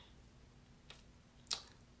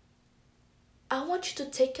I want you to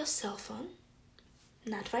take your cell phone,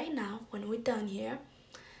 not right now when we're done here.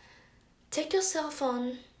 Take your cell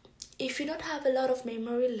phone. If you don't have a lot of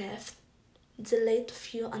memory left, delete a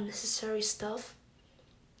few unnecessary stuff.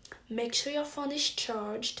 Make sure your phone is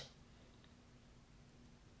charged.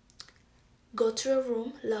 Go to a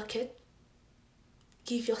room, lock it.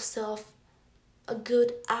 Give yourself a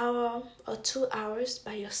good hour or 2 hours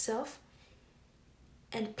by yourself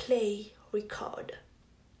and play record.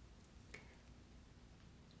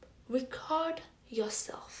 Record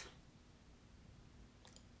yourself.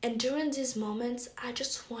 And during these moments, I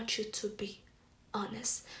just want you to be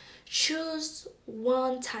honest. Choose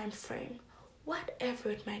one time frame, whatever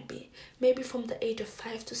it might be. Maybe from the age of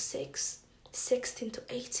 5 to 6, 16 to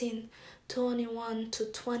 18, 21 to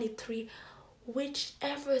 23,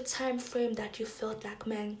 whichever time frame that you felt like,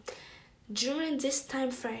 man, during this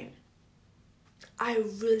time frame, I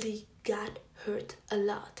really got hurt a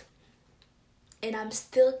lot. And I'm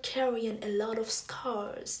still carrying a lot of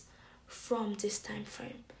scars from this time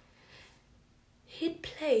frame. Hit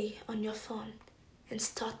play on your phone and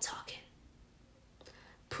start talking.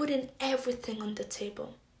 Putting everything on the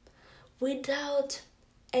table without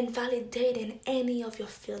invalidating any of your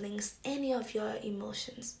feelings, any of your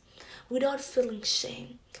emotions, without feeling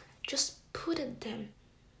shame. Just put them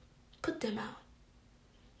out.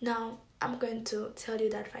 Now, I'm going to tell you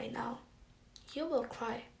that right now. You will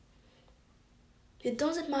cry. It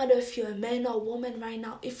doesn't matter if you're a man or a woman right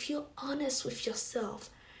now. If you're honest with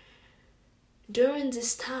yourself, during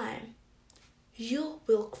this time, you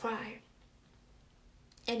will cry.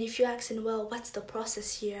 And if you're asking, well, what's the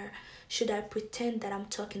process here? Should I pretend that I'm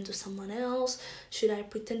talking to someone else? Should I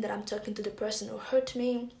pretend that I'm talking to the person who hurt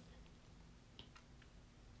me?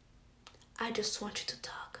 I just want you to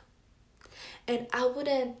talk. And I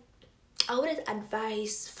wouldn't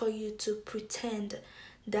advise for you to pretend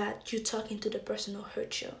that you're talking to the person who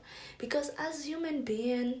hurt you. Because as human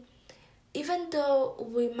beings, even though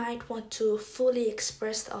we might want to fully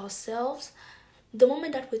express ourselves, the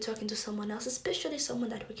moment that we're talking to someone else, especially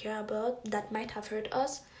someone that we care about, that might have hurt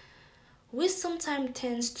us, we sometimes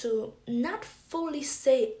tend to not fully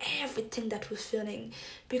say everything that we're feeling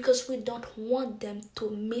because we don't want them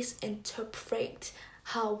to misinterpret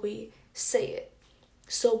how we say it.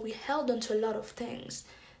 So we held on to a lot of things,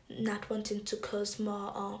 not wanting to cause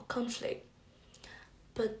more conflict.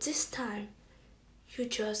 But this time, you're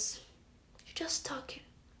just talking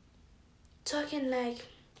like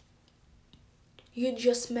you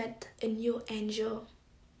just met a new angel,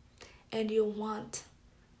 and you want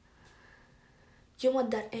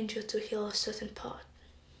that angel to heal a certain part.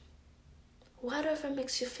 Whatever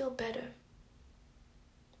makes you feel better.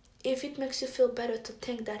 If it makes you feel better to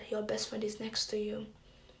think that your best friend is next to you,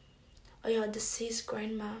 or your deceased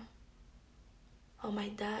grandma, or my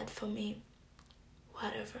dad for me,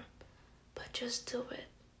 whatever. But just do it.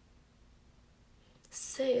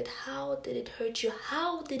 Say it. How did it hurt you?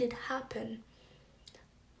 How did it happen?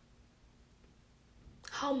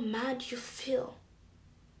 How mad you feel.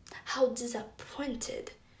 How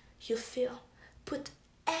disappointed you feel. Put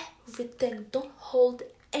everything. Don't hold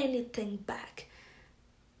anything back.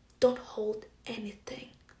 Don't hold anything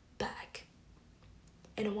back.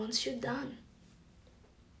 And once you're done,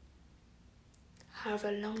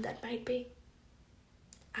 however long that might be,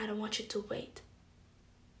 I don't want you to wait.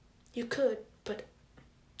 You could, but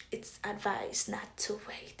it's advised not to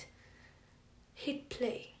wait. Hit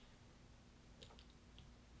play.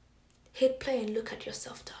 Hit play and look at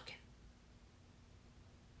yourself talking.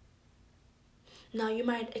 Now you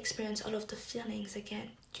might experience all of the feelings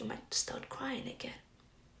again. You might start crying again.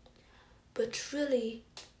 But really,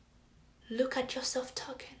 look at yourself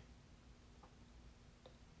talking.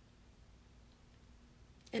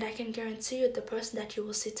 And I can guarantee you the person that you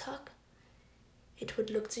will see talk, it would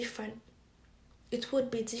look different. It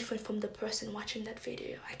would be different from the person watching that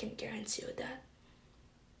video. I can guarantee you that.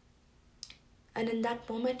 And in that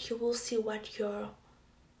moment, you will see what your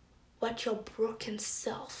broken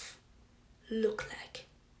self look like.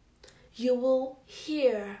 You will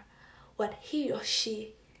hear what he or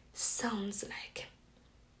she sounds like.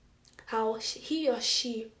 How he or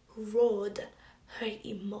she rode her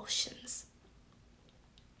emotions.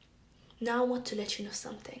 Now I want to let you know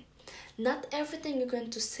something. Not everything you're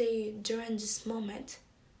going to say during this moment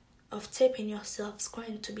of taping yourself is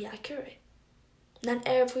going to be accurate. Not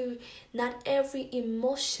every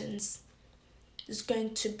emotions is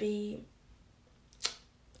going to be,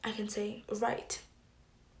 I can say, right.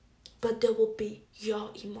 But there will be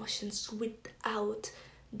your emotions without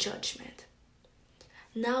judgment.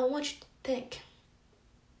 Now I want you to think,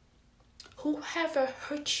 whoever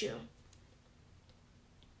hurt you,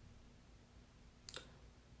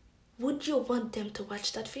 would you want them to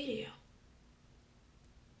watch that video?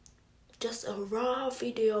 Just a raw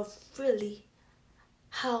video of really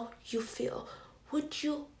how you feel. Would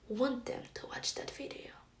you want them to watch that video?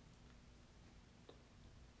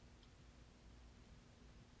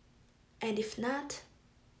 And if not,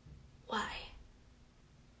 why?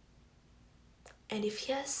 And if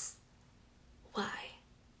yes, why?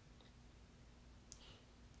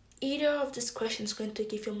 Either of these questions is going to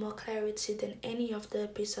give you more clarity than any of the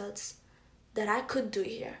episodes that I could do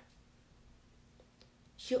here.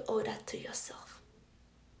 You owe that to yourself.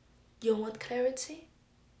 You want clarity?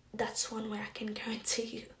 That's one way I can guarantee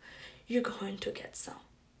you, you're going to get some.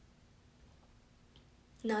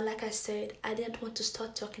 Now, like I said, I didn't want to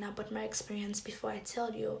start talking about my experience before I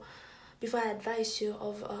advise you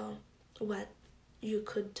of what you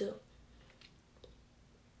could do.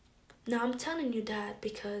 Now, I'm telling you that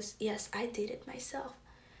because, yes, I did it myself.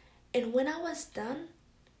 And when I was done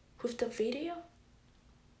with the video,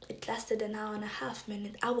 it lasted an hour and a half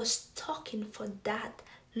minute. I was talking for that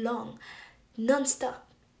long, non-stop.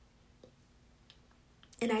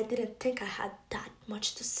 And I didn't think I had that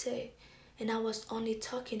much to say. And I was only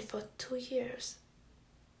talking for 2 years.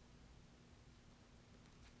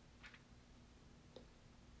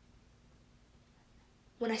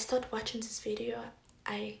 When I started watching this video,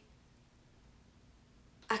 I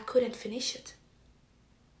couldn't finish it.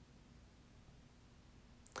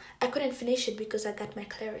 I couldn't finish it because I got my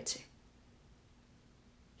clarity.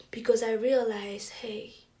 Because I realized,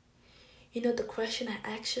 hey, you know the question I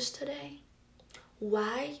asked yesterday?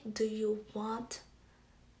 Why do you want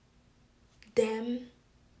them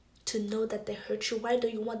to know that they hurt you? Why do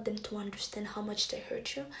you want them to understand how much they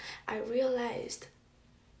hurt you? I realized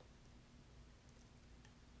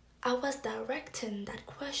I was directing that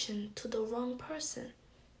question to the wrong person.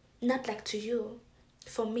 Not like to you.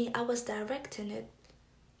 For me, I was directing it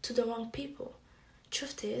to the wrong people.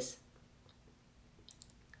 Truth is,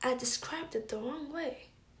 I described it the wrong way.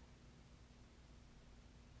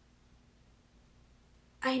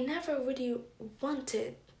 I never really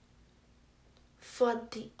wanted for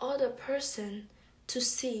the other person to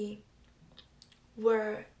see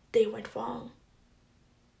where they went wrong.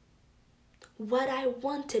 What I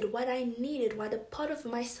wanted, what I needed, what a part of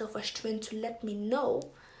myself was trying to let me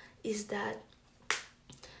know is that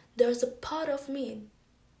there's a part of me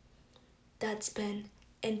that's been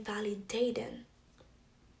invalidating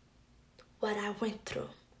what I went through.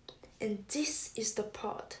 And this is the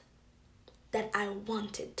part that I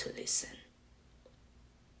wanted to listen.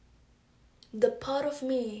 The part of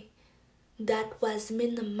me that was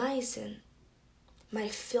minimizing my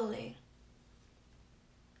feeling.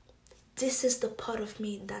 This is the part of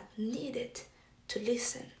me that needed to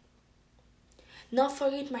listen. Now for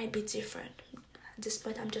you, it might be different. At this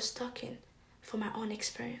point, I'm just talking from my own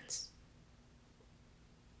experience.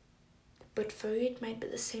 But for you, it might be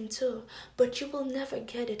the same too. But you will never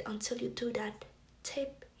get it until you do that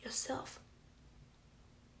tape yourself.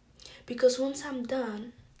 Because once I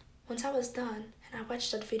was done and I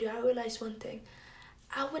watched that video, I realized one thing.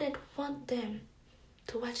 I wouldn't want them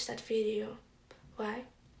to watch that video. Why?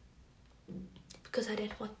 Because I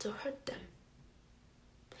didn't want to hurt them.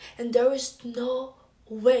 And there is no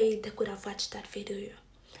way they could have watched that video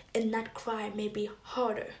and not cry maybe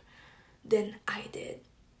harder than I did.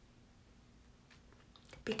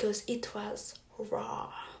 Because it was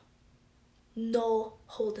raw. No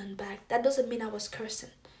holding back. That doesn't mean I was cursing.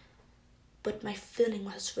 But my feeling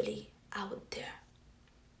was really out there.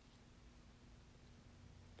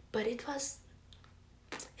 But it was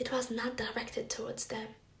not directed towards them.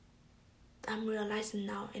 I'm realizing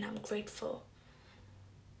now and I'm grateful.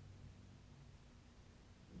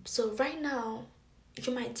 So right now,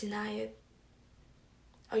 you might deny it.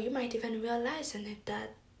 Or you might even realize in it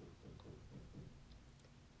that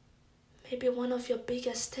maybe one of your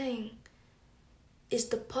biggest things is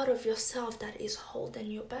the part of yourself that is holding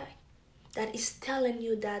you back. That is telling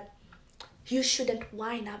you that you shouldn't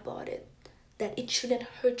whine about it. That it shouldn't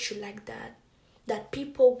hurt you like that. That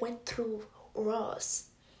people went through worse.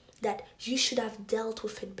 That you should have dealt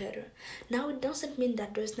with it better. Now it doesn't mean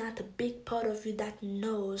that there's not a big part of you that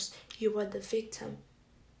knows you were the victim.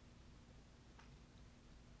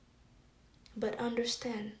 But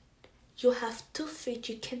understand, you have 2 feet,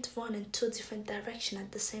 you can't run in 2 different directions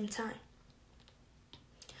at the same time.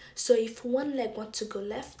 So if one leg wants to go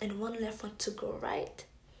left and one leg wants to go right,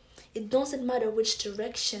 it doesn't matter which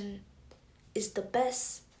direction is the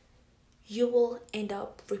best, you will end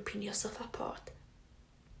up ripping yourself apart.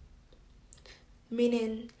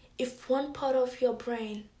 Meaning, if one part of your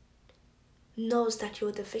brain knows that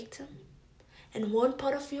you're the victim, and one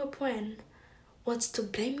part of your brain wants to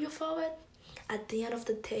blame you for it, at the end of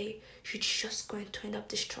the day, you're just going to end up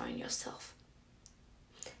destroying yourself.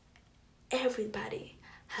 Everybody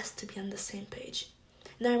has to be on the same page.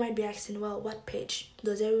 Now you might be asking, well, what page?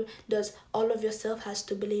 Does all of yourself has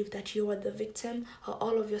to believe that you are the victim, or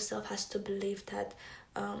all of yourself has to believe that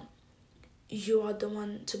you are the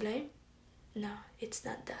one to blame? No, it's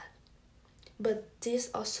not that. But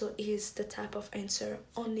this also is the type of answer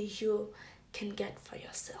only you can get for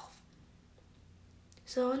yourself.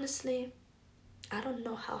 So honestly, I don't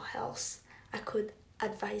know how else I could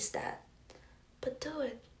advise that, but do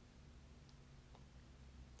it.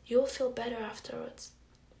 You'll feel better afterwards.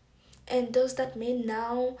 And does that mean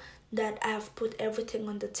now that I've put everything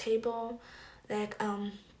on the table, like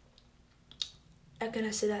I'm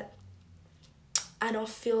gonna say that I don't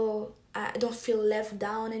feel left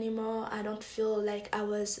down anymore. I don't feel like I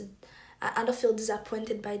don't feel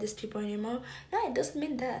disappointed by these people anymore. No, it doesn't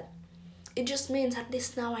mean that. It just means at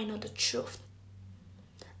least now I know the truth.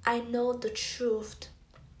 I know the truth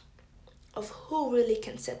of who really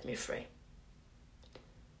can set me free.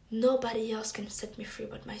 Nobody else can set me free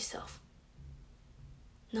but myself.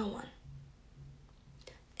 No one.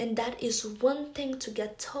 And that is one thing to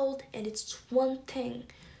get told, and it's one thing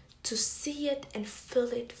to see it and feel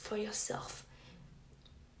it for yourself.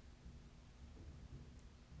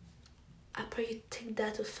 I pray you take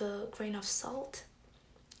that with a grain of salt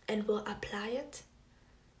and will apply it,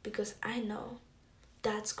 because I know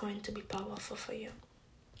that's going to be powerful for you.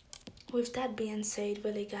 With that being said,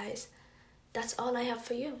 really guys, that's all I have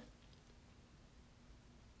for you.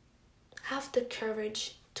 Have the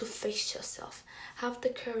courage to face yourself. Have the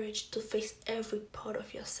courage to face every part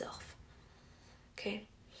of yourself. Okay?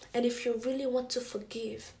 And if you really want to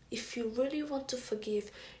forgive, you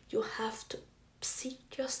have to sit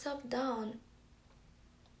yourself down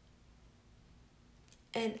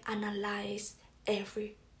and analyze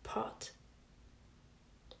every part.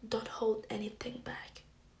 Don't hold anything back.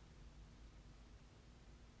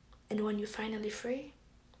 And when you're finally free,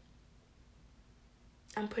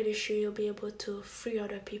 I'm pretty sure you'll be able to free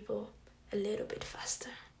other people a little bit faster.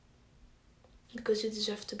 Because you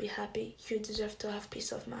deserve to be happy. You deserve to have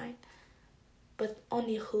peace of mind. But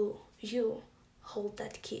only you hold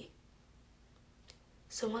that key.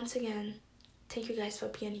 So once again, thank you guys for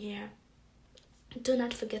being here. Do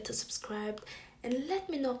not forget to subscribe. And let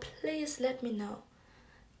me know, please let me know,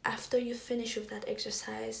 after you finish with that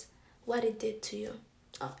exercise, what it did to you.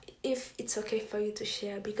 If it's okay for you to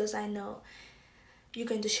share, because I know you're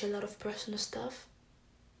going to share a lot of personal stuff.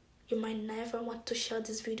 You might never want to share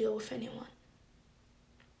this video with anyone.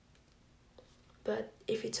 But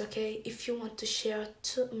if it's okay, if you want to share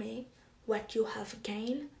to me what you have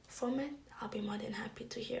gained from it, I'll be more than happy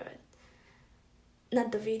to hear it.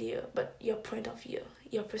 Not the video, but your point of view,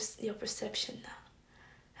 your perception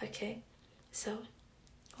now. Okay? So,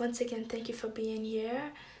 once again, thank you for being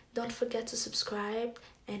here. Don't forget to subscribe,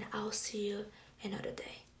 and I'll see you another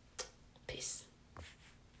day. Peace.